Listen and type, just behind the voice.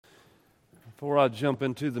Before I jump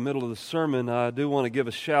into the middle of the sermon, I do want to give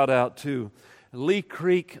a shout out to Lee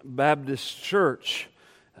Creek Baptist Church.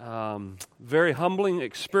 Very humbling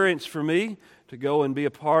experience for me to go and be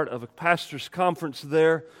a part of a pastor's conference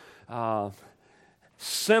there.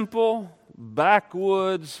 Simple,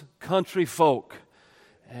 backwoods country folk.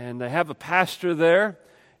 And they have a pastor there.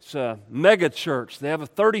 It's a mega church. They have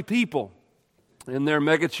 30 people in their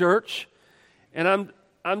mega church. And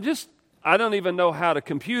I don't even know how to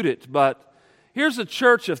compute it, but here's a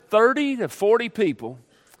church of 30 to 40 people,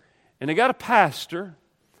 and they got a pastor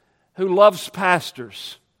who loves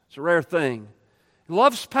pastors. It's a rare thing. He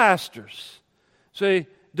loves pastors. So he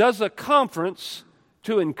does a conference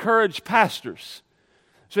to encourage pastors.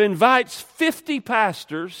 So he invites 50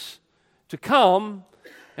 pastors to come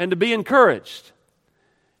and to be encouraged.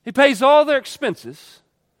 He pays all their expenses,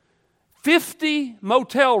 50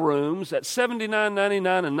 motel rooms at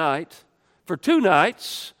 $79.99 a night for 2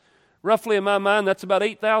 nights. Roughly, in my mind, that's about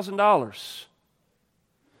 $8,000.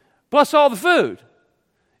 Plus all the food.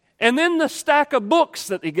 And then the stack of books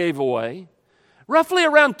that he gave away, roughly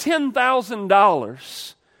around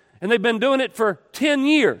 $10,000. And they've been doing it for 10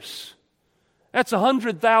 years. That's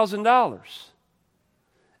 $100,000.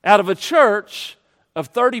 Out of a church of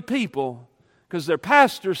 30 people, because their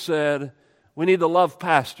pastor said, we need to love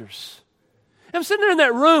pastors. I'm sitting there in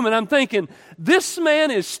that room and I'm thinking, this man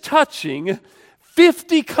is touching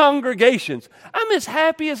 50 congregations. I'm as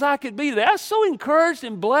happy as I could be today. I was so encouraged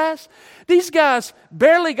and blessed. These guys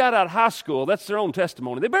barely got out of high school. That's their own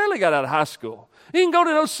testimony. They barely got out of high school. They didn't go to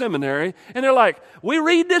no seminary. And they're like, we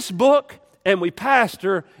read this book and we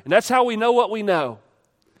pastor, and that's how we know what we know.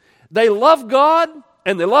 They love God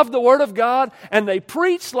and they love the Word of God, and they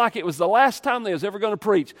preached like it was the last time they was ever going to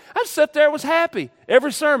preach. I sat there and was happy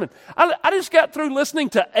every sermon. I just got through listening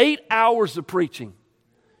to 8 hours of preaching.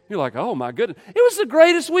 You're like, oh my goodness. It was the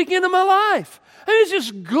greatest weekend of my life. It was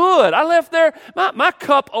just good. I left there, my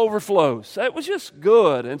cup overflows. It was just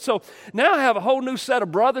good. And so now I have a whole new set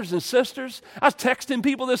of brothers and sisters. I was texting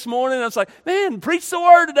people this morning. And I was like, man, preach the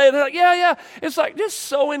word today. And they're like, yeah. It's like just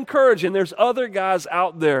so encouraging. There's other guys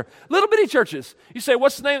out there. Little bitty churches. You say,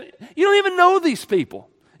 what's the name? You don't even know these people.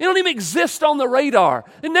 They don't even exist on the radar.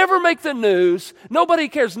 They never make the news. Nobody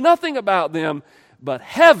cares nothing about them. But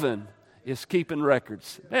heaven is keeping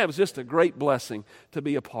records. Man, it was just a great blessing to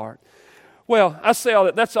be a part. Well, I say all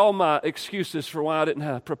that. That's all my excuses for why I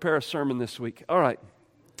didn't prepare a sermon this week. All right.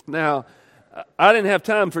 Now, I didn't have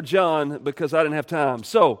time for John because I didn't have time.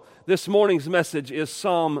 So, this morning's message is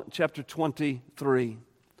Psalm chapter 23.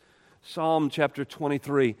 Psalm chapter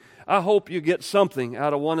 23. I hope you get something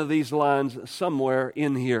out of one of these lines somewhere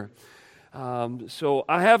in here. So,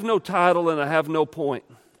 I have no title and I have no point.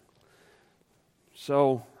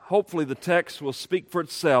 So, hopefully the text will speak for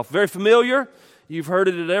itself. Very familiar. You've heard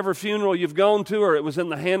it at every funeral you've gone to, or it was in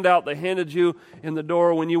the handout they handed you in the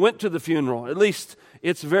door when you went to the funeral. At least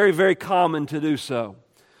it's very, very common to do so.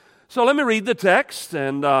 So let me read the text,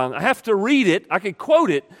 and I have to read it. I could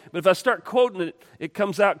quote it, but if I start quoting it, it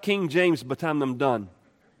comes out King James by the time I'm done.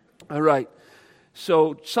 All right.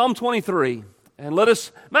 So Psalm 23. And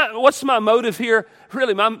what's my motive here?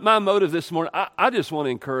 Really, my motive this morning, I just want to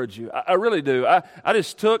encourage you. I really do. I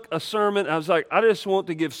just took a sermon. I was like, I just want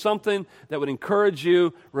to give something that would encourage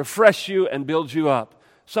you, refresh you, and build you up.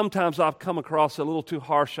 Sometimes I've come across a little too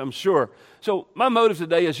harsh, I'm sure. So my motive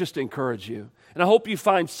today is just to encourage you. And I hope you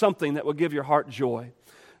find something that will give your heart joy.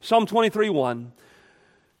 Psalm 23:1.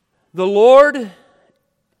 The Lord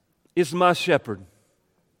is my shepherd.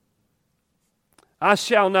 I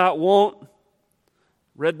shall not want,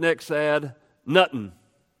 redneck sad, nothing.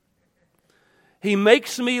 He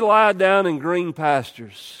makes me lie down in green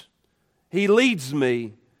pastures. He leads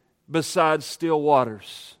me beside still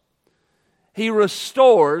waters. He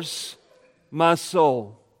restores my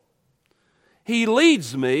soul. He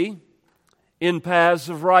leads me in paths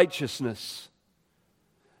of righteousness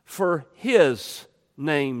for His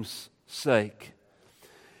name's sake.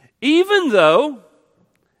 Even though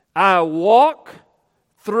I walk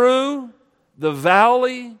through the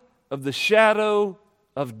valley of the shadow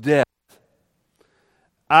of death,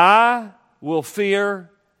 I will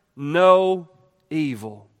fear no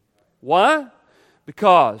evil. Why?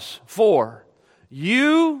 Because, for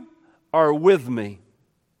you are with me.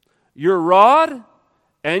 Your rod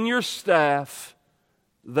and your staff,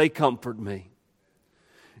 they comfort me.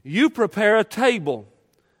 You prepare a table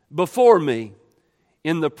before me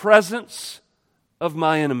in the presence of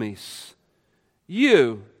my enemies.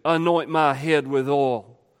 You anoint my head with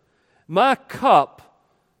oil. My cup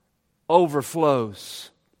overflows.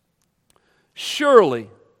 Surely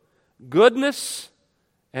goodness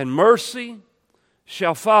and mercy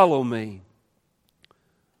shall follow me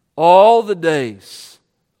all the days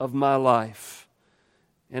of my life.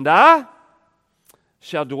 And I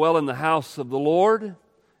shall dwell in the house of the Lord. And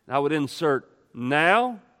I would insert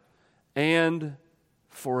now and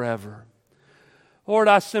forever. Lord,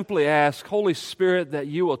 I simply ask, Holy Spirit, that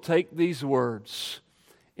you will take these words,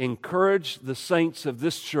 encourage the saints of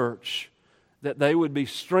this church, that they would be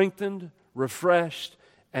strengthened, refreshed,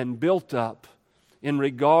 and built up in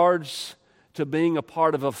regards to being a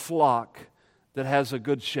part of a flock that has a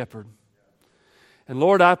good shepherd. And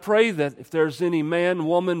Lord, I pray that if there's any man,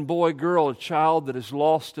 woman, boy, girl, or child that is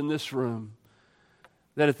lost in this room,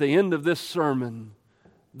 that at the end of this sermon,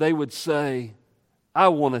 they would say, I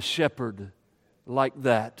want a shepherd like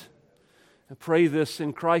that. I pray this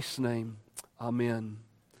in Christ's name. Amen.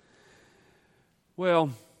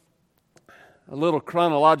 Well, a little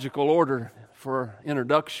chronological order for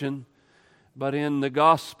introduction, but in the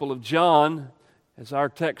Gospel of John, as our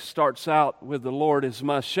text starts out with the Lord is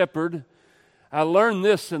my shepherd, I learned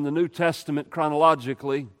this in the New Testament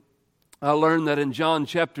chronologically. I learned that in John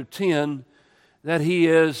chapter 10 that He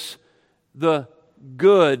is the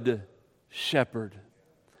good shepherd.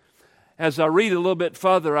 As I read a little bit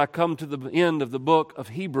further, I come to the end of the book of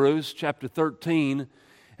Hebrews, chapter 13,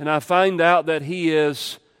 and I find out that He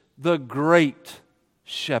is the great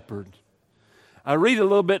shepherd. I read a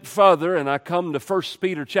little bit further, and I come to 1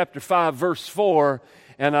 Peter chapter 5, verse 4,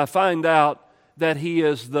 and I find out that He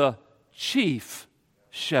is the chief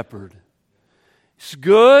shepherd. He's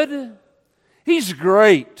good. He's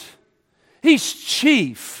great. He's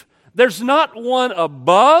chief. There's not one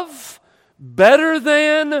above, better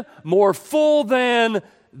than, more full than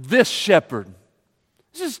this shepherd.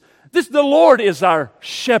 The Lord is our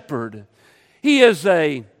shepherd. He is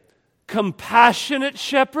a compassionate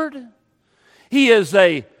shepherd. He is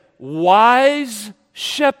a wise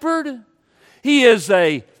shepherd. He is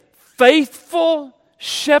a faithful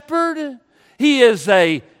shepherd. He is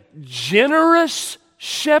a generous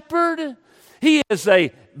shepherd. He is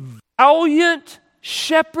a valiant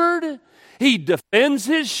shepherd. He defends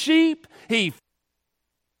his sheep. He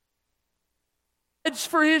fights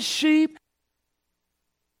for his sheep.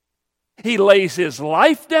 He lays his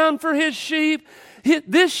life down for his sheep.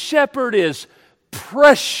 This shepherd is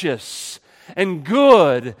precious and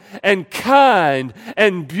good and kind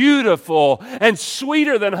and beautiful and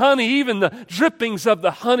sweeter than honey, even the drippings of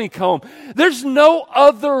the honeycomb. There's no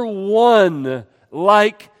other one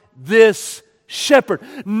like this shepherd.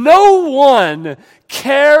 No one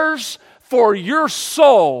cares for your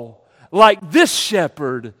soul like this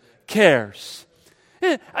shepherd cares.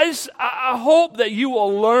 I hope that you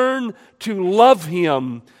will learn to love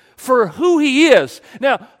Him for who He is.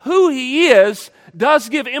 Now, who He is does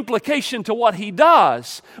give implication to what He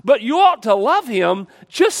does, but you ought to love Him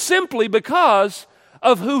just simply because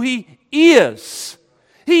of who He is.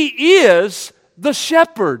 He is the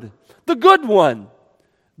shepherd, the good one,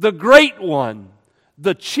 the great one,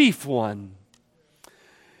 the chief one.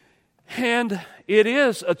 And it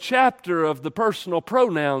is a chapter of the personal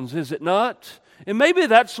pronouns, is it not? And maybe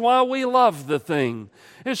that's why we love the thing.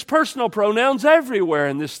 There's personal pronouns everywhere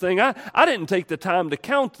in this thing. I didn't take the time to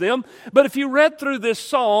count them, but if you read through this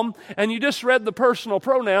psalm and you just read the personal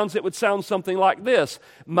pronouns, it would sound something like this.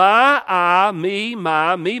 My, I, me,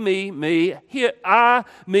 my, me, he, I,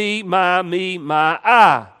 me, my,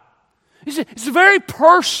 I. It's a very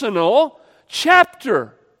personal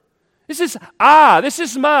chapter. This is I, this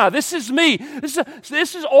is my, this is me.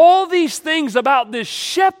 This is all these things about this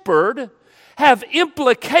shepherd have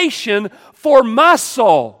implication for my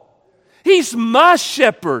soul. He's my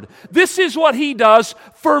shepherd. This is what He does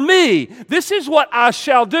for me. This is what I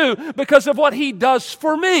shall do because of what He does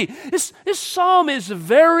for me. This psalm is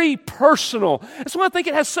very personal. That's why I think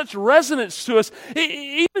it has such resonance to us.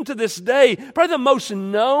 Even to this day, probably the most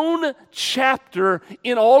known chapter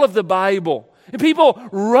in all of the Bible. And people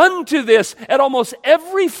run to this at almost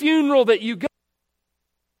every funeral that you go.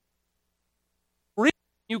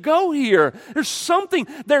 You go here. There's something,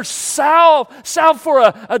 there's salve for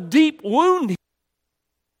a deep wound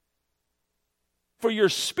for your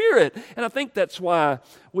spirit. And I think that's why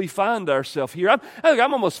we find ourselves here.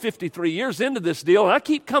 I'm almost 53 years into this deal, and I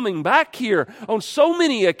keep coming back here on so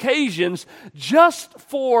many occasions just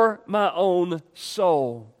for my own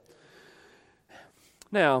soul.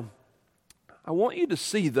 Now, I want you to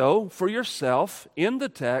see, though, for yourself in the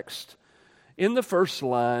text, in the first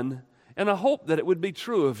line, and I hope that it would be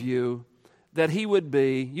true of you, that He would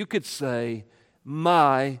be, you could say,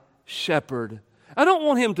 my shepherd. I don't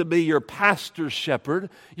want Him to be your pastor's shepherd,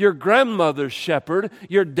 your grandmother's shepherd,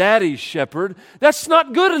 your daddy's shepherd. That's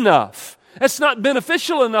not good enough. That's not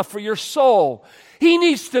beneficial enough for your soul. He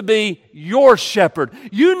needs to be your shepherd.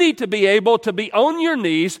 You need to be able to be on your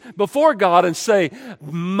knees before God and say,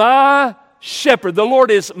 my shepherd. The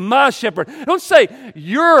Lord is my shepherd. Don't say,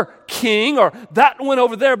 your king or that one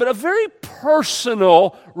over there, but a very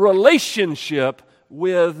personal relationship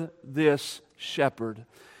with this shepherd.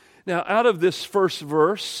 Now, out of this first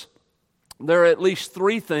verse, there are at least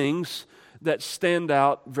three things that stand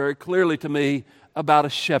out very clearly to me about a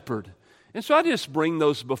shepherd. And so I just bring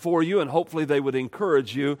those before you, and hopefully they would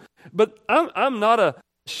encourage you. But I'm not a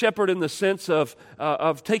shepherd in the sense of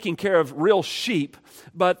taking care of real sheep.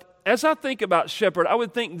 But as I think about shepherd, I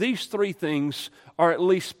would think these three things are at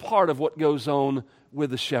least part of what goes on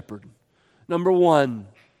with the shepherd. Number one,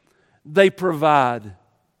 they provide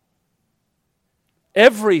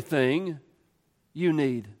everything you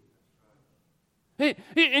need.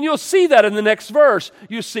 And you'll see that in the next verse.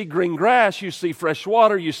 You see green grass, you see fresh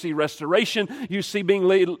water, you see restoration, you see being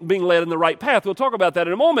led in the right path. We'll talk about that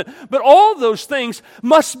in a moment. But all those things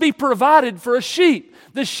must be provided for a sheep.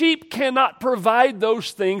 The sheep cannot provide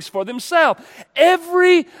those things for themselves.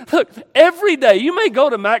 Every day, you may go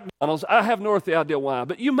to McDonald's. I have no idea why,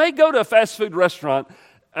 but you may go to a fast food restaurant.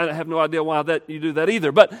 I have no idea why you do that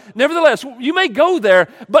either. But nevertheless, you may go there,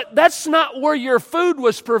 but that's not where your food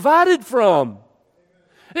was provided from.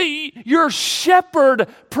 Your shepherd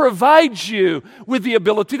provides you with the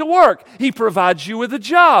ability to work. He provides you with a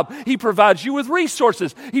job. He provides you with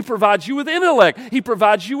resources. He provides you with intellect. He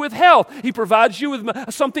provides you with health. He provides you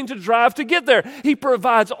with something to drive to get there. He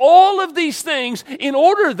provides all of these things in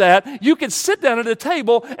order that you can sit down at a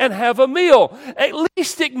table and have a meal. At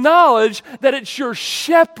least acknowledge that it's your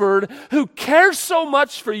shepherd who cares so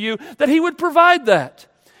much for you that he would provide that.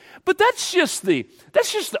 But that's just the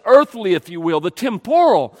earthly, if you will, the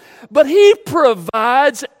temporal. But he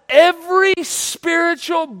provides every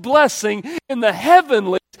spiritual blessing in the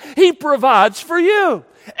heavenlies. He provides for you.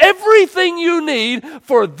 Everything you need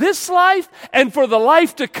for this life and for the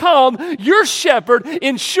life to come, your shepherd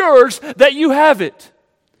ensures that you have it.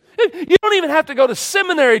 You don't even have to go to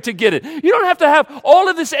seminary to get it. You don't have to have all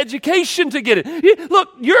of this education to get it. Look,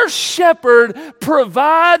 your shepherd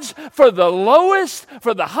provides for the lowest,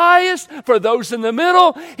 for the highest, for those in the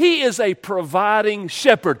middle. He is a providing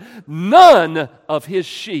shepherd. None of his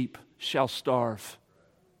sheep shall starve.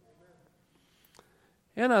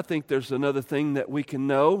 And I think there's another thing that we can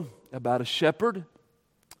know about a shepherd,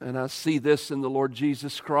 and I see this in the Lord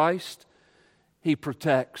Jesus Christ. He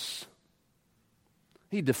protects.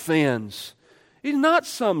 He defends. He's not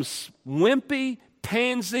some wimpy,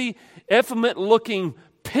 pansy, effeminate-looking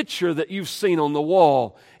picture that you've seen on the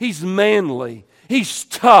wall. He's manly. He's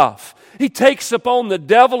tough. He takes upon the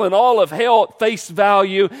devil and all of hell at face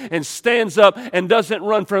value and stands up and doesn't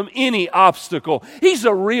run from any obstacle. He's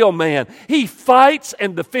a real man. He fights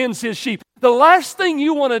and defends his sheep. The last thing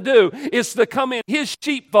you want to do is to come in his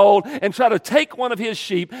sheepfold and try to take one of his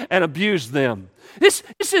sheep and abuse them. This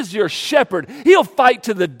is your shepherd. He'll fight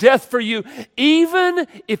to the death for you, even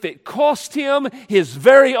if it cost him his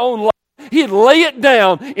very own life. He'd lay it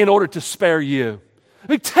down in order to spare you.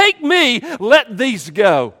 Take me, let these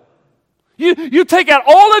go. You take out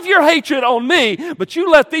all of your hatred on me, but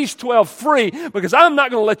you let these 12 free because I'm not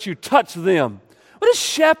going to let you touch them. What a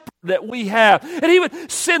shepherd that we have. And he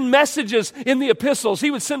would send messages in the epistles.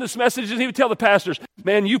 He would send us messages. He would tell the pastors,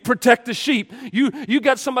 man, you protect the sheep. You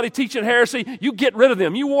got somebody teaching heresy. You get rid of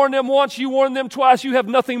them. You warn them once. You warn them twice. You have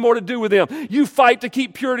nothing more to do with them. You fight to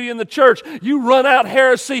keep purity in the church. You run out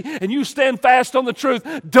heresy and you stand fast on the truth.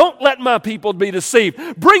 Don't let my people be deceived.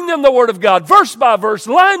 Bring them the word of God, verse by verse,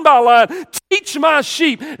 line by line. Teach my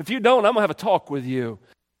sheep. If you don't, I'm going to have a talk with you.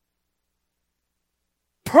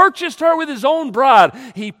 Purchased her with his own bride.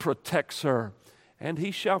 He protects her, and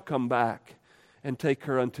he shall come back and take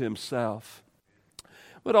her unto himself.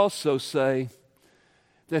 But also say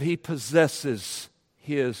that he possesses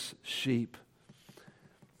his sheep.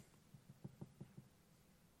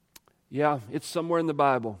 Yeah, it's somewhere in the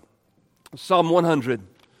Bible. Psalm 100.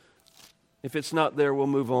 If it's not there, we'll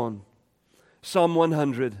move on. Psalm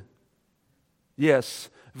 100. Yes,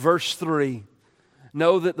 verse 3.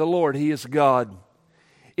 Know that the Lord, he is God.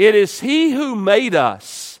 It is he who made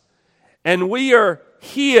us, and we are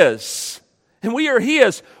his. And we are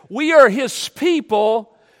his. We are his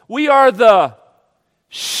people. We are the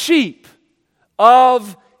sheep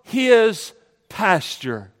of his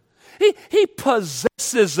pasture. He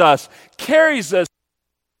possesses us, carries us,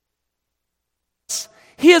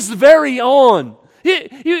 his very own.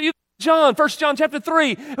 You John, 1 John chapter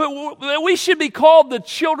 3, we should be called the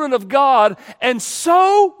children of God, and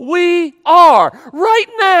so we are. Right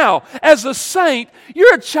now, as a saint,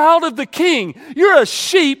 you're a child of the King. You're a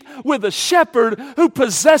sheep with a shepherd who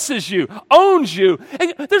possesses you, owns you.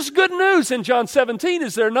 And there's good news in John 17,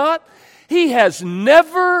 is there not? He has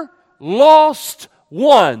never lost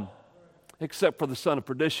one, except for the son of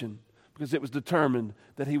perdition, because it was determined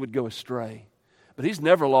that he would go astray. But he's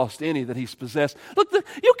never lost any that he's possessed. Look,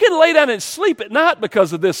 you can lay down and sleep at night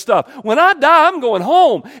because of this stuff. When I die, I'm going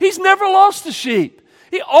home. He's never lost a sheep.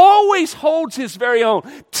 He always holds his very own,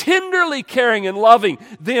 tenderly caring and loving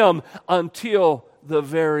them until the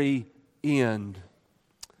very end.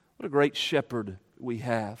 What a great shepherd we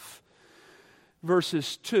have.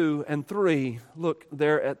 Verses 2 and 3, look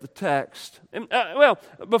there at the text. And, I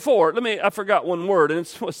forgot one word, and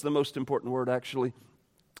it's what's the most important word actually.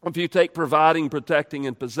 If you take providing, protecting,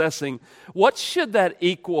 and possessing, what should that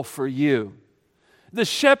equal for you? The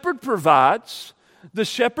shepherd provides, the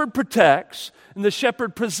shepherd protects, and the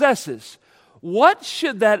shepherd possesses. What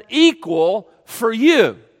should that equal for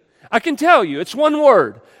you? I can tell you, it's one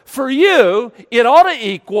word. For you, it ought to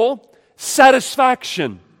equal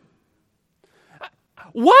satisfaction.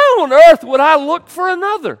 Why on earth would I look for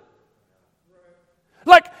another?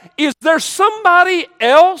 Like, is there somebody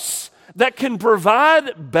else that can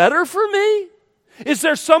provide better for me? Is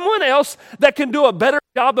there someone else that can do a better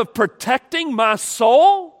job of protecting my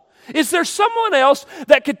soul? Is there someone else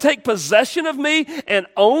that could take possession of me and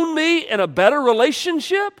own me in a better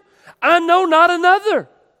relationship? I know not another.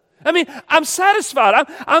 I mean, I'm satisfied.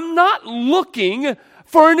 I'm not looking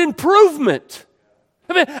for an improvement.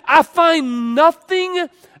 I mean, I find nothing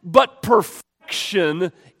but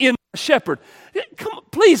perfection in a shepherd. Come on,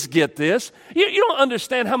 please get this. You don't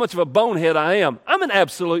understand how much of a bonehead I am. I'm an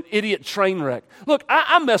absolute idiot train wreck. Look,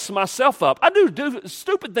 I mess myself up. I do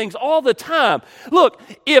stupid things all the time. Look,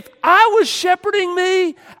 if I was shepherding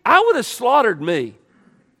me, I would have slaughtered me.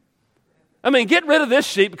 I mean, get rid of this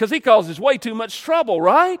sheep because he causes way too much trouble,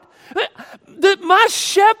 right? My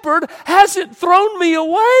shepherd hasn't thrown me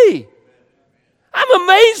away. I'm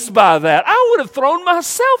amazed by that. I would have thrown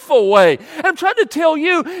myself away. And I'm trying to tell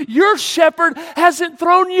you, your shepherd hasn't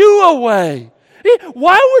thrown you away.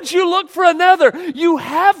 Why would you look for another? You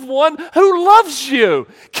have one who loves you,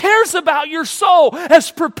 cares about your soul,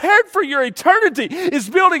 has prepared for your eternity, is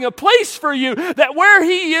building a place for you that where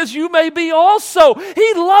he is, you may be also.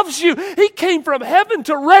 He loves you. He came from heaven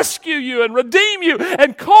to rescue you and redeem you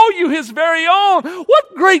and call you his very own.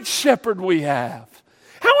 What great shepherd we have.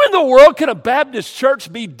 How in the world can a Baptist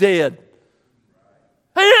church be dead?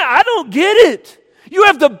 I don't get it. You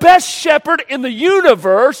have the best shepherd in the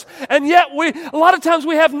universe, and yet a lot of times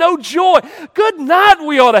we have no joy. Good night,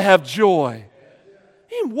 we ought to have joy.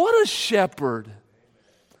 And what a shepherd.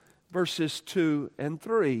 Verses 2 and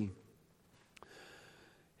 3.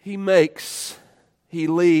 He makes, he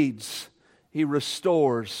leads, he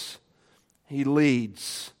restores, he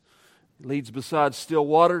leads. He leads beside still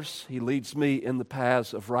waters. He leads me in the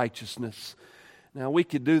paths of righteousness. Now, we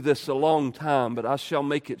could do this a long time, but I shall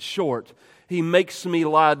make it short. He makes me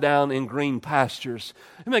lie down in green pastures.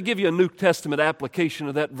 I'm going to give you a New Testament application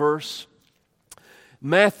of that verse.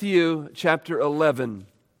 Matthew chapter 11.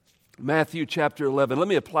 Matthew chapter 11. Let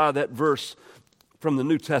me apply that verse from the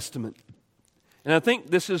New Testament. And I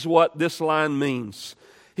think this is what this line means.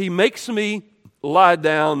 He makes me lie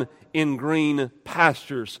down in green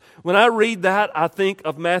pastures. When I read that, I think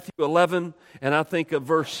of Matthew 11 and I think of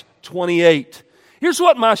verse 28. Here's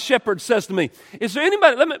what my shepherd says to me. Is there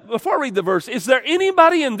anybody, before I read the verse, is there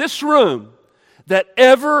anybody in this room that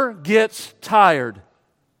ever gets tired?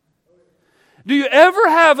 Do you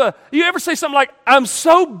ever say something like, I'm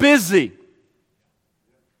so busy?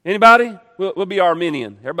 Anybody? We'll be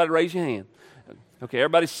Armenian. Everybody raise your hand. Okay,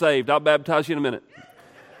 everybody's saved. I'll baptize you in a minute.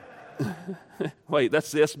 Wait,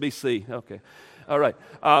 that's the SBC. Okay. All right.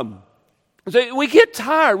 So we get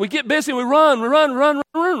tired. We get busy. We run,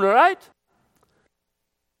 right?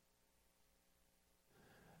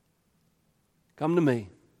 Come to me.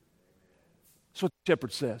 That's what the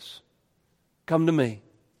shepherd says. Come to me.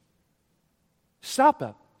 Stop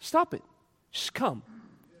it. Just come.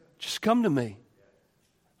 Just come to me.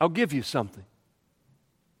 I'll give you something.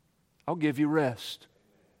 I'll give you rest.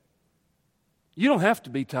 You don't have to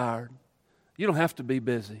be tired. You don't have to be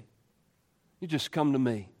busy. You just come to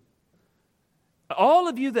me. All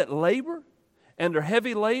of you that labor and are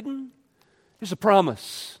heavy laden, here's a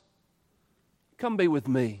promise. Come be with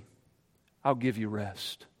me. I'll give you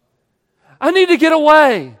rest. I need to get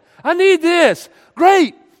away. I need this.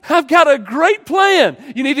 Great. I've got a great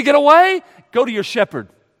plan. You need to get away? Go to your shepherd.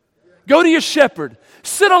 Go to your shepherd.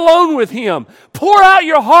 Sit alone with him. Pour out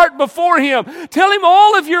your heart before him. Tell him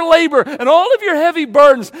all of your labor and all of your heavy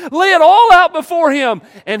burdens. Lay it all out before him,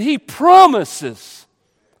 and he promises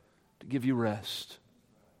to give you rest.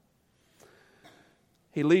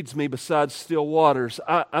 He leads me beside still waters.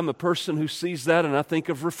 I'm a person who sees that, and I think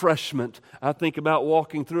of refreshment. I think about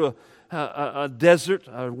walking through a desert,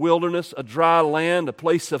 a wilderness, a dry land, a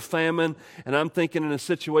place of famine, and I'm thinking in a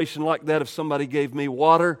situation like that, if somebody gave me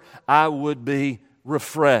water, I would be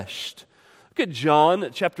refreshed. Look at John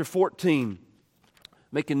chapter 14.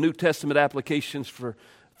 Making New Testament applications for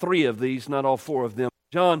 3 of these, not all 4 of them.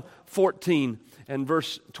 John 14 and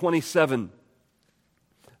verse 27.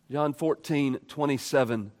 John 14,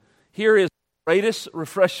 27. Here is the greatest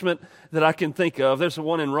refreshment that I can think of. There's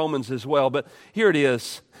one in Romans as well, but here it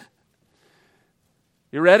is.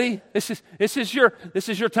 You ready? This is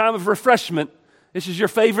your time of refreshment. This is your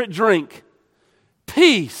favorite drink.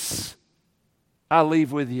 Peace I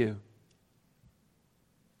leave with you.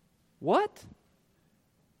 What?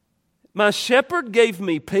 My shepherd gave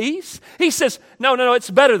me peace? He says, no, it's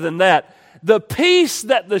better than that. The peace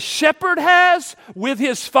that the shepherd has with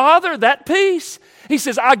his father, that peace, he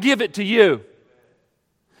says, I give it to you.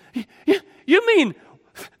 You mean,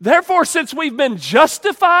 therefore, since we've been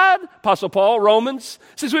justified, Apostle Paul, Romans,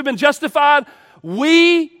 since we've been justified,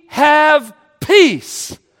 we have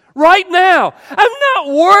peace right now. I'm not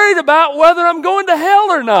worried about whether I'm going to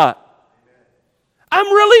hell or not. I'm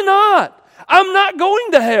really not. I'm not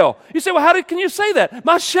going to hell. You say, well, can you say that?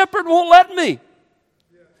 My shepherd won't let me.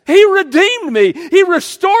 He redeemed me. He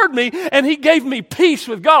restored me, and He gave me peace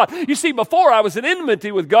with God. You see, before I was in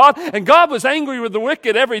enmity with God, and God was angry with the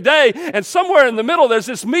wicked every day, and somewhere in the middle there's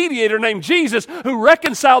this mediator named Jesus who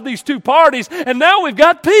reconciled these two parties, and now we've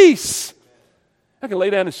got peace. I can lay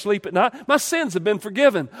down and sleep at night. My sins have been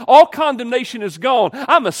forgiven. All condemnation is gone.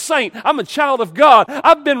 I'm a saint. I'm a child of God.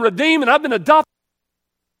 I've been redeemed, and I've been adopted.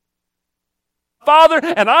 Father,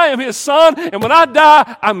 and I am His son, and when I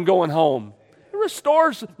die, I'm going home.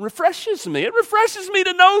 Refreshes me. It refreshes me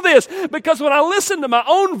to know this, because when I listen to my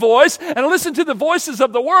own voice and I listen to the voices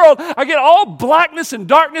of the world, I get all blackness and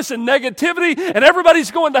darkness and negativity, and everybody's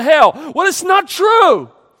going to hell. Well, it's not true.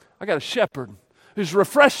 I got a shepherd who's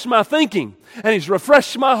refreshed my thinking, and He's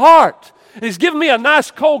refreshed my heart. And He's given me a nice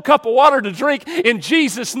cold cup of water to drink in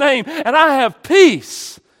Jesus' name, and I have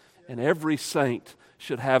peace. And every saint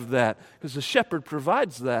should have that, because the shepherd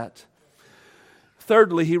provides that.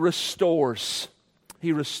 Thirdly, He restores.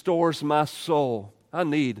 He restores my soul. I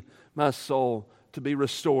need my soul to be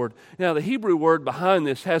restored. Now, the Hebrew word behind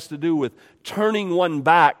this has to do with turning one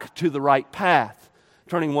back to the right path.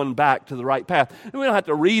 Turning one back to the right path. And we don't have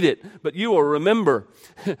to read it, but you will remember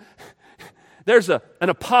there's an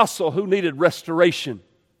apostle who needed restoration.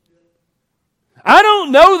 I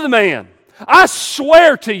don't know the man. I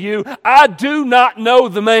swear to you, I do not know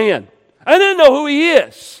the man. I don't know who he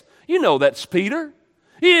is. You know that's Peter.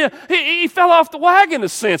 He fell off the wagon in a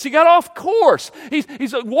sense. He got off course.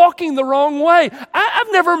 He's walking the wrong way.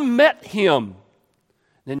 I've never met him.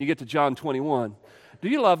 Then you get to John 21. Do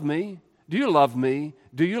you love me? Do you love me?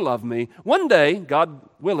 Do you love me? One day, God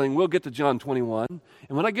willing, we'll get to John 21.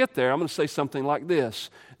 And when I get there, I'm going to say something like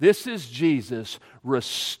this. This is Jesus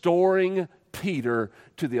restoring Peter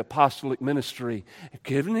to the apostolic ministry,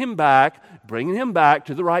 giving him back, bringing him back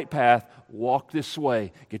to the right path. Walk this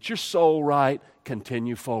way. Get your soul right.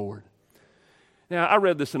 Continue forward. Now, I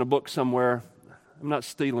read this in a book somewhere. I'm not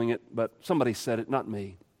stealing it, but somebody said it, not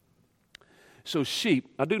me. So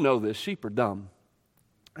sheep, I do know this, sheep are dumb.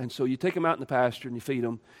 And so you take them out in the pasture and you feed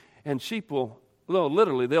them, and sheep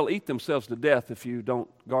they'll eat themselves to death if you don't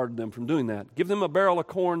guard them from doing that. Give them a barrel of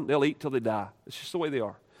corn, they'll eat till they die. It's just the way they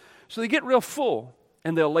are. So they get real full,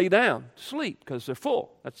 and they'll lay down to sleep because they're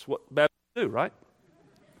full. That's what babies do, right?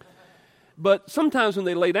 But sometimes when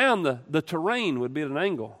they lay down, the terrain would be at an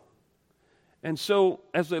angle. And so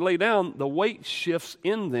as they lay down, the weight shifts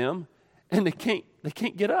in them, and they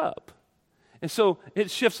can't get up. And so it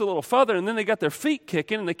shifts a little further, and then they got their feet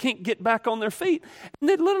kicking, and they can't get back on their feet. And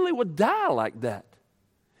they literally would die like that.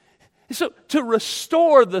 And so to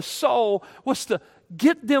restore the soul was to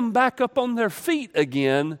get them back up on their feet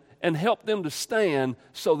again and help them to stand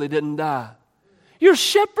so they didn't die. Your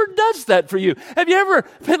shepherd does that for you. Have you ever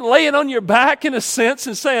been laying on your back in a sense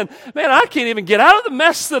and saying, man, I can't even get out of the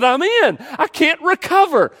mess that I'm in. I can't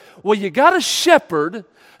recover. Well, you got a shepherd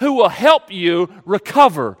who will help you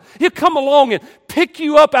recover. He'll come along and pick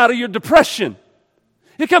you up out of your depression.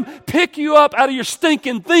 He'll come pick you up out of your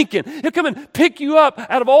stinking thinking. He'll come and pick you up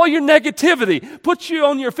out of all your negativity, put you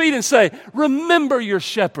on your feet and say, remember your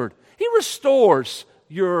shepherd. He restores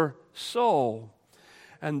your soul.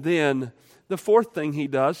 And then the fourth thing he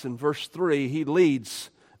does in verse 3, he leads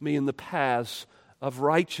me in the paths of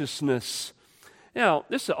righteousness. Now,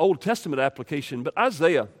 this is an Old Testament application, but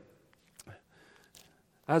Isaiah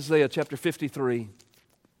chapter 53.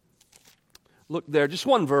 Look there, just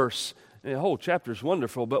one verse. The whole chapter is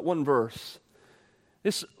wonderful, but one verse.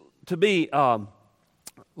 This, to be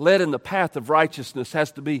led in the path of righteousness,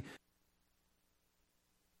 has to be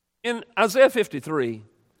in Isaiah 53.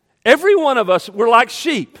 Every one of us, we're like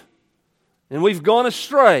sheep, and we've gone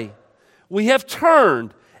astray. We have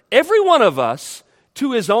turned, every one of us,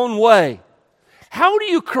 to his own way. How do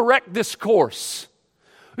you correct this course?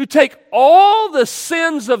 You take all the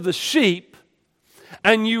sins of the sheep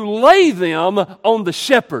and you lay them on the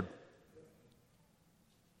shepherd.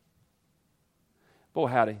 Boy,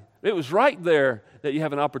 howdy. It was right there that you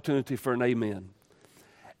have an opportunity for an amen.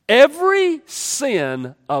 Every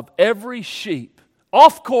sin of every sheep,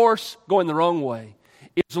 off course, going the wrong way,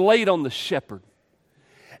 is laid on the shepherd.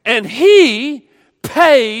 And he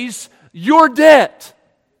pays your debt.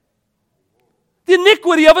 The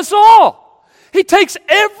iniquity of us all. He takes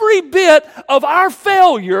every bit of our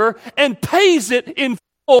failure and pays it in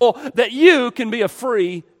full that you can be a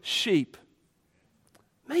free sheep.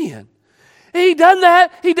 Man, he done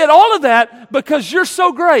that. He did all of that because you're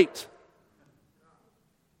so great.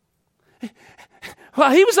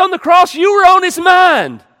 While he was on the cross, you were on his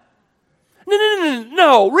mind.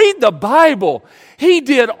 No. Read the Bible. He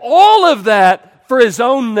did all of that for his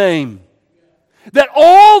own name. That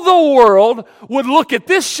all the world would look at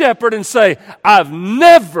this shepherd and say, I've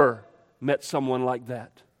never met someone like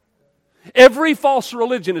that. Every false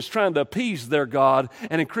religion is trying to appease their God,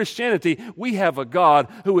 and in Christianity, we have a God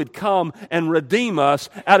who would come and redeem us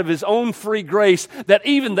out of his own free grace, that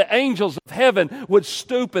even the angels of heaven would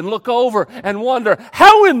stoop and look over and wonder,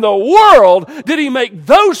 how in the world did he make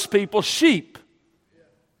those people sheep?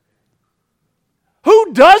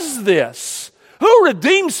 Who does this? Who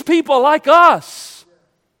redeems people like us?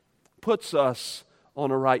 Puts us on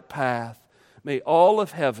a right path. May all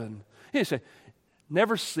of heaven, he say,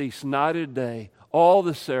 never cease night or day, all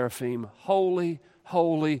the seraphim, holy,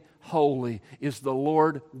 holy, holy is the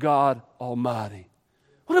Lord God Almighty.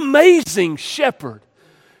 What an amazing shepherd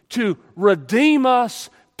to redeem us,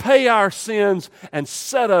 pay our sins, and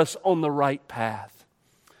set us on the right path.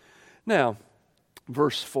 Now,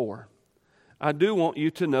 verse 4. I do want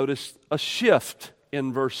you to notice a shift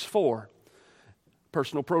in verse 4.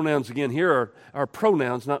 Personal pronouns again here are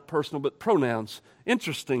pronouns, not personal, but pronouns.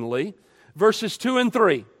 Interestingly, verses 2 and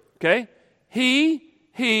 3, okay? He.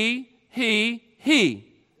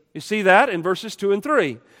 You see that in verses 2 and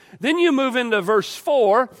 3. Then you move into verse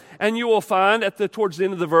 4, and you will find towards the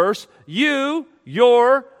end of the verse, you,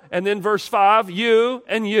 your, and then verse 5, you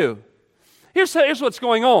and you. Here's what's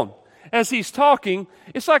going on. As he's talking,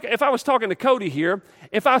 it's like if I was talking to Cody here,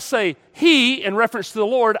 if I say he in reference to the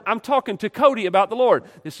Lord, I'm talking to Cody about the Lord.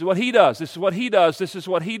 This is what he does, this is what he does, this is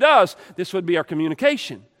what he does. This would be our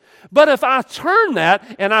communication. But if I turn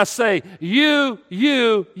that and I say you,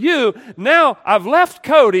 now I've left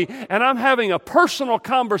Cody and I'm having a personal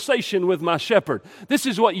conversation with my shepherd. This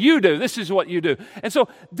is what you do, this is what you do. And so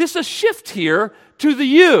this is a shift here to the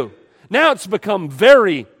you. Now it's become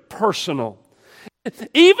very personal.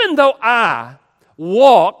 Even though I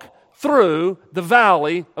walk through the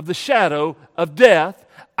valley of the shadow of death,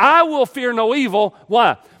 I will fear no evil.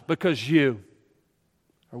 Why? Because you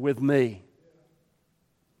are with me.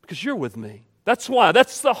 Because you're with me. That's why.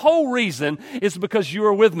 That's the whole reason, is because you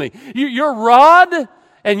are with me. Your rod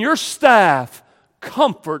and your staff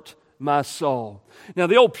comfort my soul. Now,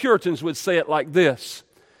 the old Puritans would say it like this.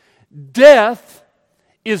 Death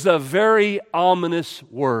is a very ominous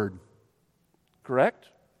word. Correct? I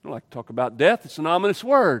don't like to talk about death. It's an ominous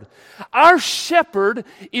word. Our shepherd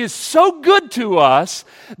is so good to us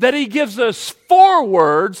that he gives us 4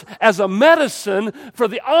 words as a medicine for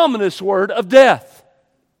the ominous word of death.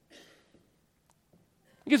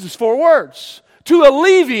 He gives us 4 words to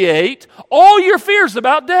alleviate all your fears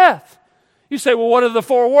about death. You say, well, what are the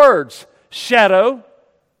 4 words? Shadow.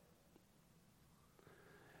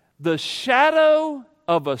 The shadow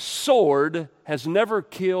of a sword has never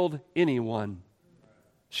killed anyone.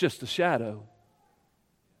 It's just a shadow.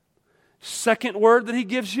 Second word that he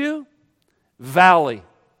gives you, valley.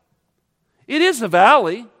 It is a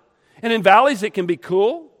valley. And in valleys it can be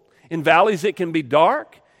cool. In valleys it can be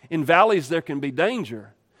dark. In valleys there can be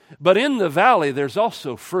danger. But in the valley there's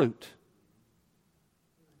also fruit.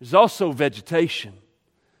 There's also vegetation.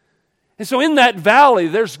 And so in that valley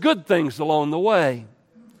there's good things along the way.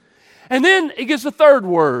 And then he gives a third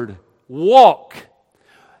word, walk.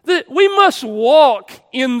 We must walk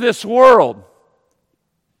in this world.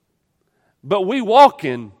 but we walk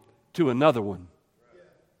into another one.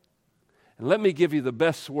 And let me give you the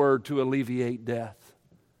best word to alleviate death.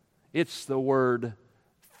 It's the word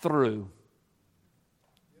through.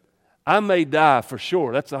 I may die for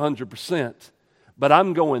sure, that's 100%, but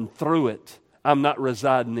I'm going through it. I'm not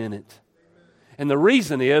residing in it. And the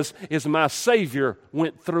reason is my Savior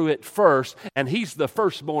went through it first, and He's the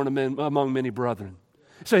firstborn among many brethren.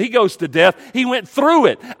 So He goes to death. He went through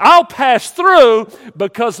it. I'll pass through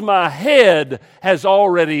because my head has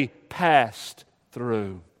already passed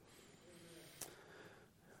through.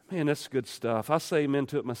 Man, that's good stuff. I say amen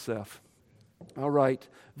to it myself. All right,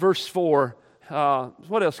 verse 4.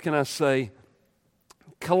 What else can I say?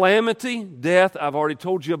 Calamity, death, I've already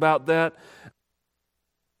told you about that.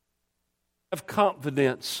 Have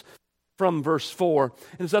confidence from verse 4.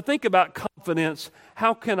 And as I think about confidence,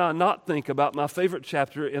 how can I not think about my favorite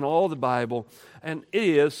chapter in all the Bible? And it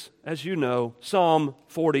is, as you know, Psalm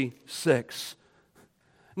 46.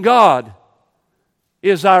 God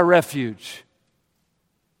is our refuge.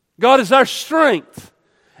 God is our strength,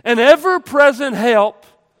 an ever-present help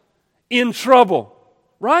in trouble.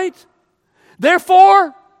 Right?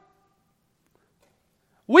 Therefore,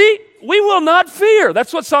 we will not fear.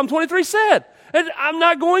 That's what Psalm 23 said. And I'm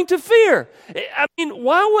not going to fear. I mean,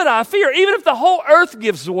 why would I fear? Even if the whole earth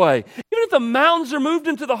gives way, even if the mountains are moved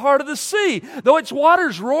into the heart of the sea, though its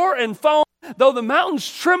waters roar and foam, though the mountains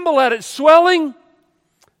tremble at its swelling,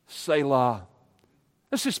 Selah.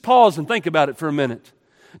 Let's just pause and think about it for a minute.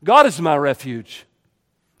 God is my refuge.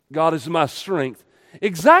 God is my strength.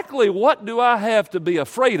 Exactly what do I have to be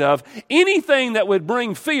afraid of? Anything that would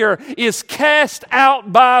bring fear is cast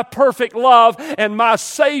out by perfect love, and my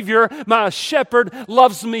Savior, my shepherd,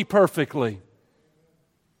 loves me perfectly.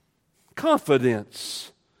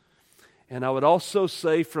 Confidence. And I would also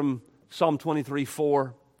say from Psalm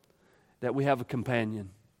 23:4 that we have a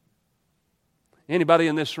companion. Anybody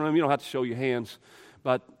in this room, you don't have to show your hands,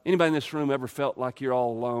 but anybody in this room ever felt like you're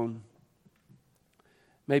all alone?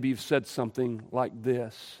 Maybe you've said something like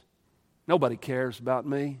this: nobody cares about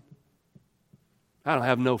me. I don't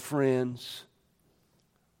have no friends.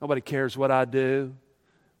 Nobody cares what I do.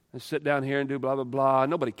 I sit down here and do blah, blah, blah.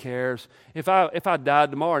 Nobody cares. If I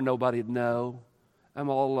died tomorrow, nobody'd know. I'm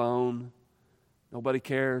all alone. Nobody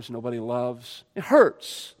cares. Nobody loves. It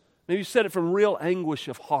hurts. Maybe you said it from real anguish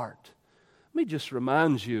of heart. Let me just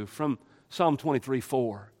remind you from Psalm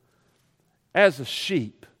 23:4. As a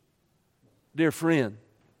sheep, dear friend,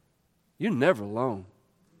 you're never alone.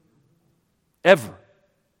 Ever.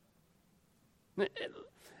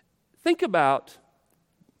 Think about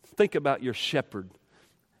your shepherd.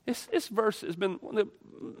 This verse has been one of the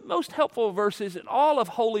most helpful verses in all of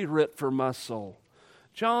Holy Writ for my soul.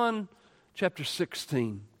 John chapter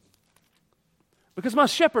 16. Because my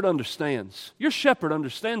shepherd understands. Your shepherd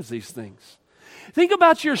understands these things. Think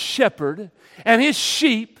about your shepherd and his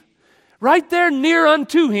sheep right there near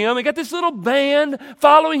unto him. He got this little band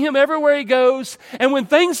following him everywhere he goes. And when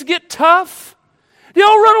things get tough, they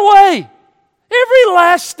all run away. Every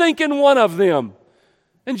last stinking one of them.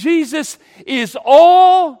 And Jesus is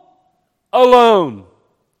all alone.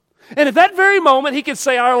 And at that very moment, he could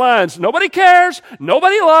say our lines: nobody cares,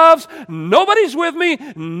 nobody loves, nobody's with me,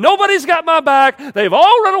 nobody's got my back, they've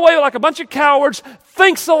all run away like a bunch of cowards,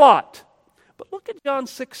 thanks a lot. But look at John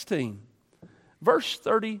 16, verse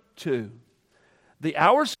 32. The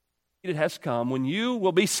hour has come when you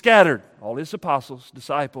will be scattered, all his apostles,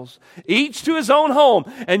 disciples, each to his own home,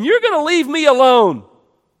 and you're going to leave me alone.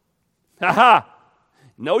 Ha!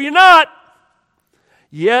 No, you're not.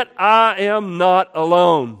 Yet I am not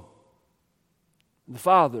alone. The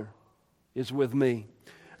Father is with me.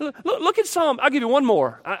 Look at Psalm, I'll give you one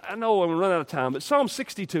more. I know I'm going to run out of time, but Psalm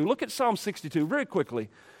 62. Look at Psalm 62 very quickly.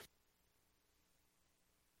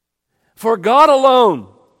 For God alone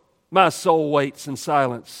my soul waits in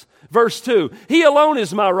silence. Verse 2, He alone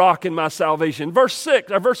is my rock and my salvation. Verse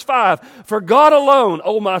 5, for God alone,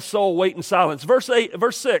 O my soul, wait in silence. Verse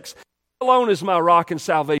 6, He alone is my rock and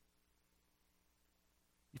salvation.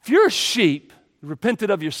 If you're a sheep, you repented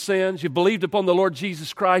of your sins, you believed upon the Lord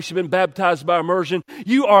Jesus Christ, you've been baptized by immersion,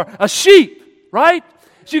 you are a sheep, right?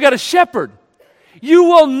 So you got a shepherd. You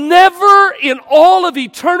will never in all of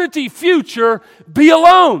eternity future be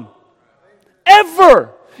alone.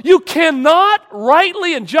 Ever. You cannot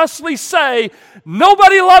rightly and justly say,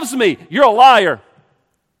 nobody loves me. You're a liar.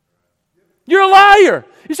 You're a liar.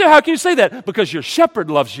 You say, how can you say that? Because your shepherd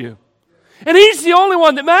loves you. And he's the only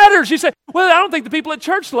one that matters. You say, well, I don't think the people at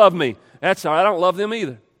church love me. That's all right. I don't love them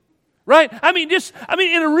either. Right? I mean,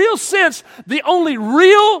 in a real sense, the only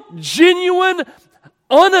real, genuine,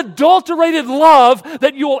 unadulterated love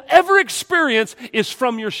that you will ever experience is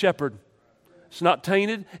from your shepherd. It's not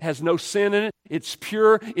tainted, has no sin in it. It's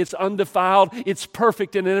pure, it's undefiled, it's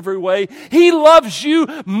perfect in every way. He loves you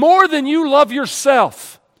more than you love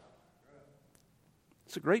yourself.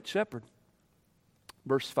 It's a great shepherd.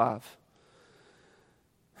 Verse 5.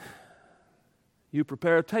 You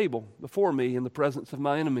prepare a table before me in the presence of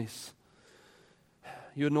my enemies.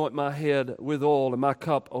 You anoint my head with oil, and my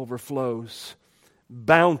cup overflows.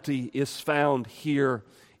 Bounty is found here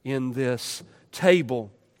in this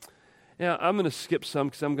table. Now, I'm going to skip some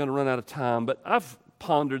because I'm going to run out of time, but I've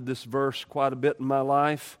pondered this verse quite a bit in my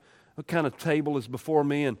life. What kind of table is before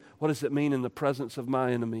me, and what does it mean in the presence of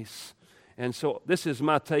my enemies? And so this is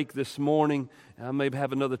my take this morning. I may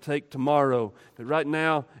have another take tomorrow, but right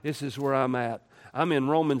now, this is where I'm at. I'm in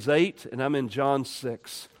Romans 8, and I'm in John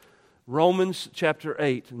 6. Romans chapter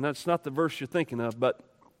 8, and that's not the verse you're thinking of, but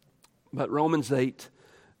Romans 8,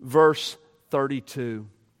 verse 32.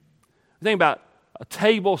 Think about a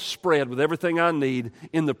table spread with everything I need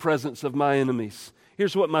in the presence of my enemies.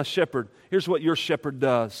 Here's what your shepherd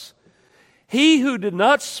does. He who did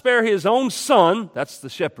not spare his own son, that's the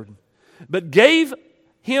shepherd, but gave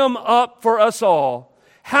him up for us all,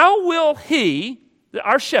 how will he,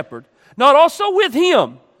 our shepherd, not also with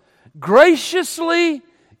him graciously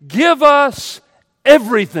give us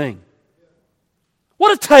everything?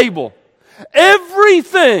 What a table.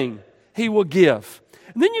 Everything he will give.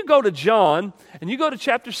 And then you go to John, and you go to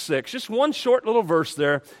chapter 6, just one short little verse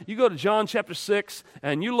there. You go to John chapter 6,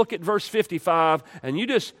 and you look at verse 55, and you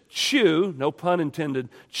just chew, no pun intended,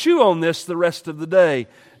 chew on this the rest of the day.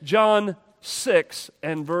 John 6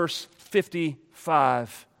 and verse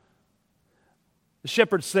 55. The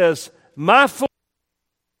shepherd says, my flock.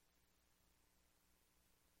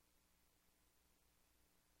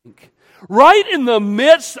 Right in the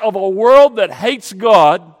midst of a world that hates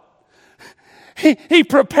God, He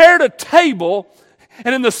prepared a table,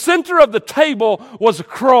 and in the center of the table was a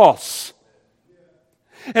cross.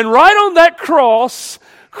 And right on that cross,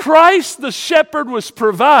 Christ the shepherd was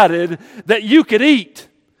provided that you could eat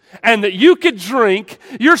and that you could drink,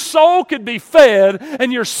 your soul could be fed,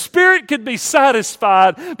 and your spirit could be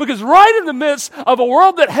satisfied, because right in the midst of a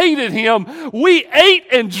world that hated Him, we ate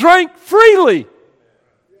and drank freely.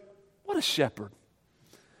 What a shepherd.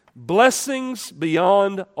 Blessings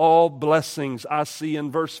beyond all blessings, I see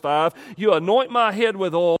in verse 5. You anoint my head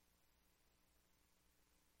with oil.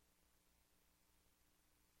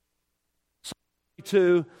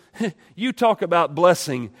 You talk about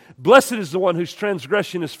blessing. Blessed is the one whose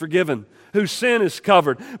transgression is forgiven, whose sin is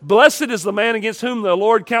covered. Blessed is the man against whom the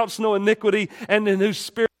Lord counts no iniquity, and in whose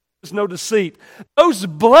spirit is no deceit. Those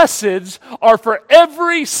blesseds are for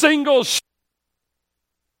every single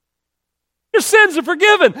your sins are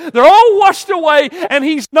forgiven. They're all washed away, and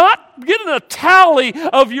He's not getting a tally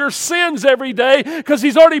of your sins every day because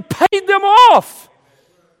He's already paid them off.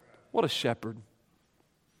 What a shepherd.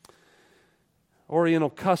 Oriental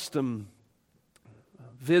custom,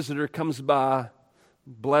 visitor comes by,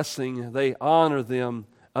 blessing, they honor them,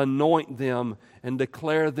 anoint them, and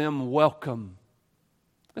declare them welcome.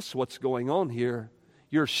 That's what's going on here.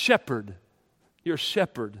 Your shepherd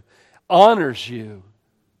honors you,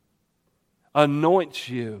 anoints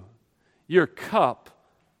you. Your cup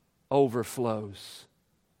overflows.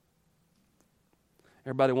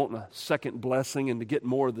 Everybody wanting a second blessing and to get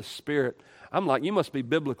more of the Spirit. I'm like, you must be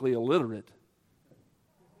biblically illiterate.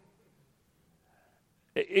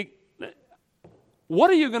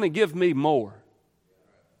 What are you going to give me more?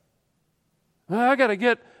 I got to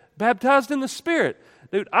get baptized in the Spirit.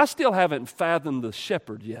 Dude, I still haven't fathomed the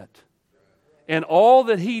shepherd yet and all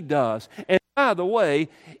that He does. And by the way,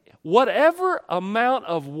 whatever amount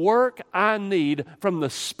of work I need from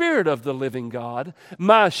the Spirit of the living God,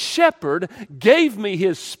 my shepherd gave me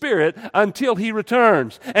His Spirit until He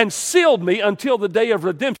returns and sealed me until the day of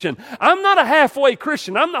redemption. I'm not a halfway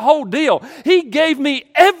Christian. I'm the whole deal. He gave me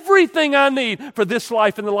everything I need for this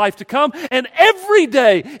life and the life to come, and every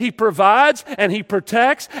day He provides and He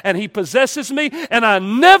protects and He possesses me, and I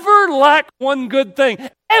never lack one good thing,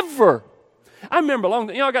 ever. I remember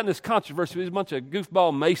I got in this controversy with a bunch of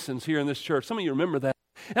goofball Masons here in this church. Some of you remember that.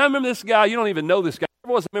 And I remember this guy, you don't even know this guy.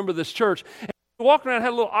 I was a member of this church. And he walked around,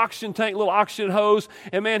 had a little oxygen tank, a little oxygen hose,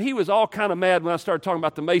 and man, he was all kind of mad when I started talking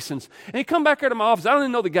about the Masons. And he'd come back here to my office. I don't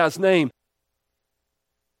even know the guy's name.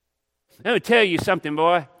 Let me tell you something,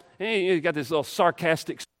 boy. He got this little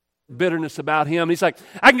sarcastic bitterness about him. He's like,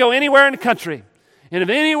 I can go anywhere in the country. And if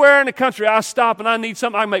anywhere in the country I stop and I need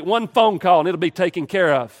something, I can make one phone call and it'll be taken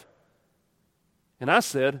care of. And I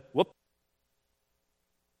said, whoop.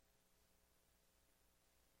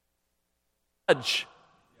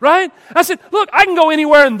 Right? I said, look, I can go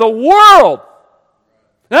anywhere in the world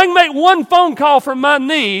I can make one phone call from my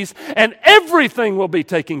knees and everything will be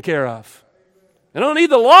taken care of. I don't need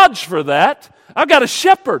the lodge for that. I've got a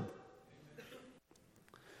shepherd.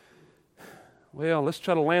 Well, let's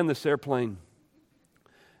try to land this airplane.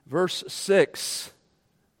 Verse 6.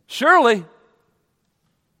 Surely.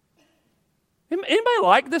 Anybody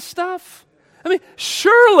like this stuff? I mean,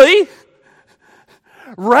 surely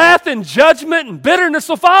wrath and judgment and bitterness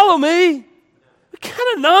will follow me. What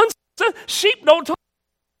kind of nonsense? Sheep don't talk.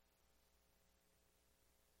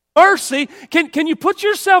 Mercy, can you put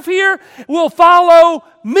yourself here? Will follow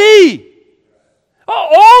me.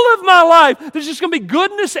 All of my life, there's just going to be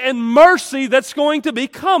goodness and mercy that's going to be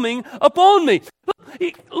coming upon me.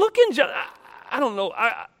 Look in John. I don't know.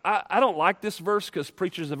 I don't like this verse because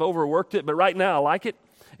preachers have overworked it, but right now I like it,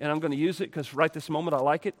 and I'm going to use it because right this moment I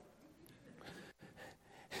like it.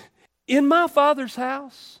 In my Father's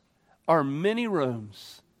house are many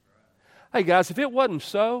rooms. Hey guys, if it wasn't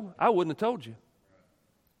so, I wouldn't have told you.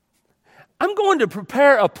 I'm going to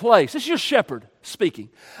prepare a place. This is your shepherd speaking.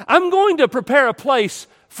 I'm going to prepare a place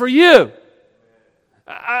for you.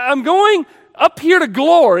 I'm going up here to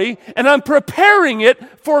glory, and I'm preparing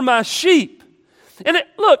it for my sheep. And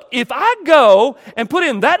look, if I go and put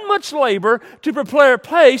in that much labor to prepare a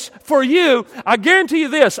place for you, I guarantee you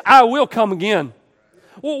this, I will come again.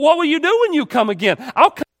 Well, what will you do when you come again? I'll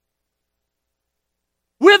come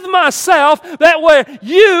with myself. That way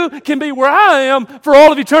you can be where I am for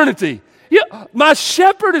all of eternity. Yeah, my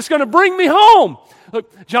shepherd is going to bring me home.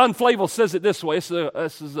 Look, John Flavel says it this way.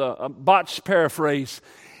 This is a botched paraphrase.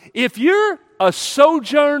 If you're a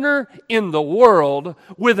sojourner in the world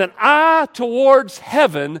with an eye towards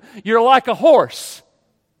heaven, you're like a horse.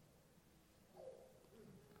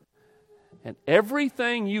 And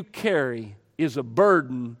everything you carry is a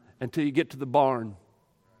burden until you get to the barn.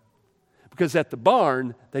 Because at the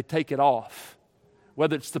barn, they take it off.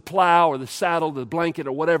 Whether it's the plow or the saddle, the blanket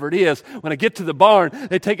or whatever it is, when I get to the barn,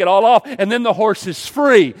 they take it all off and then the horse is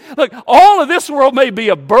free. Look, all of this world may be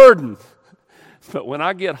a burden, but when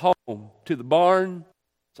I get home to the barn,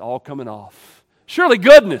 it's all coming off. Surely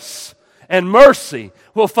goodness and mercy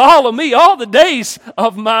will follow me all the days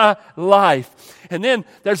of my life. And then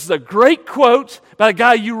there's a great quote by a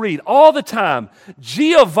guy you read all the time,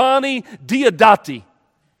 Giovanni Diodati.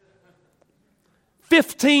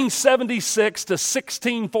 1576 to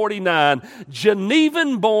 1649,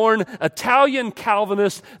 Genevan-born Italian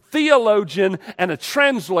Calvinist, theologian, and a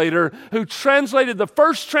translator who translated the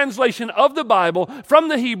first translation of the Bible from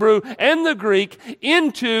the Hebrew and the Greek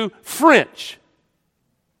into French.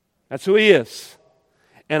 That's who he is.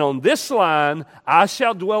 And on this line, I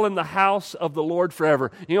shall dwell in the house of the Lord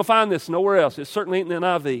forever. You'll find this nowhere else. It certainly ain't in the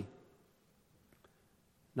NIV.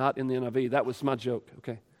 Not in the NIV. That was my joke.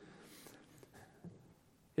 Okay.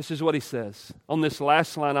 This is what he says. On this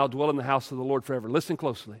last line, I'll dwell in the house of the Lord forever. Listen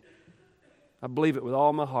closely. I believe it with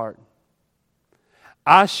all my heart.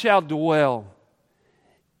 I shall dwell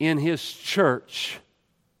in his church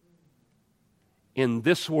in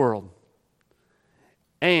this world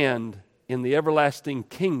and in the everlasting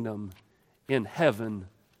kingdom in heaven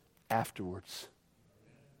afterwards.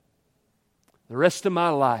 The rest of my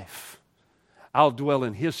life, I'll dwell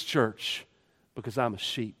in his church because I'm a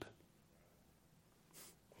sheep.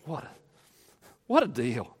 What a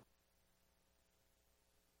deal.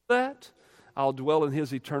 That I'll dwell in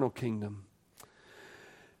his eternal kingdom.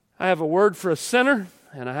 I have a word for a sinner,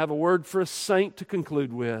 and I have a word for a saint to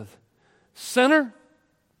conclude with. Sinner,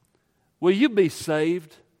 will you be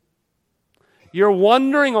saved? You're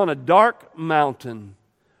wandering on a dark mountain.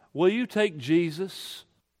 Will you take Jesus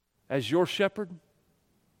as your shepherd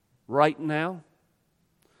right now?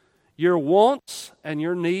 Your wants and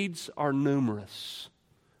your needs are numerous.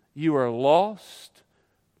 You are lost,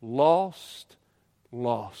 lost,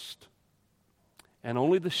 lost. And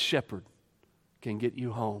only the shepherd can get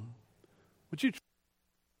you home. Would you?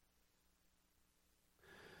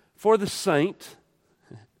 For the saint,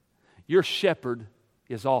 your shepherd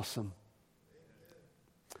is awesome.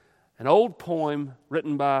 An old poem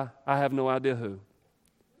written by I have no idea who.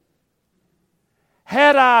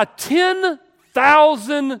 Had I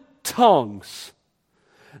 10,000 tongues,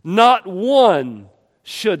 not one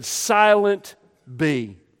should silent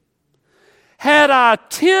be. Had I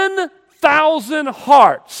 10,000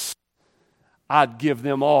 hearts, I'd give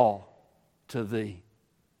them all to thee.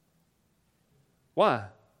 Why?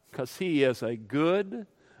 Because he is a good,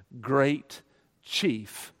 great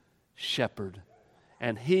chief shepherd,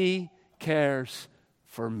 and he cares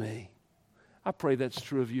for me. I pray that's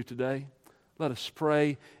true of you today. Let us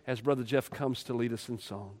pray as Brother Jeff comes to lead us in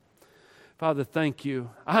song. Father, thank you.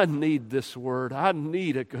 I need this word. I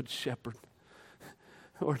need a good shepherd.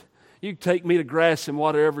 Lord, you take me to grass and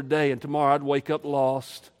water every day, and tomorrow I'd wake up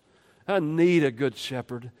lost. I need a good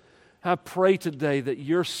shepherd. I pray today that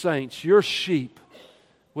your saints, your sheep,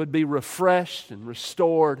 would be refreshed and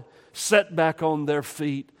restored, set back on their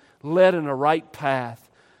feet, led in a right path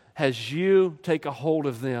as you take a hold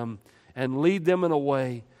of them and lead them in a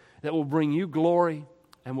way that will bring you glory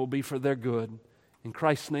and will be for their good. In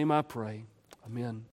Christ's name I pray. Amen.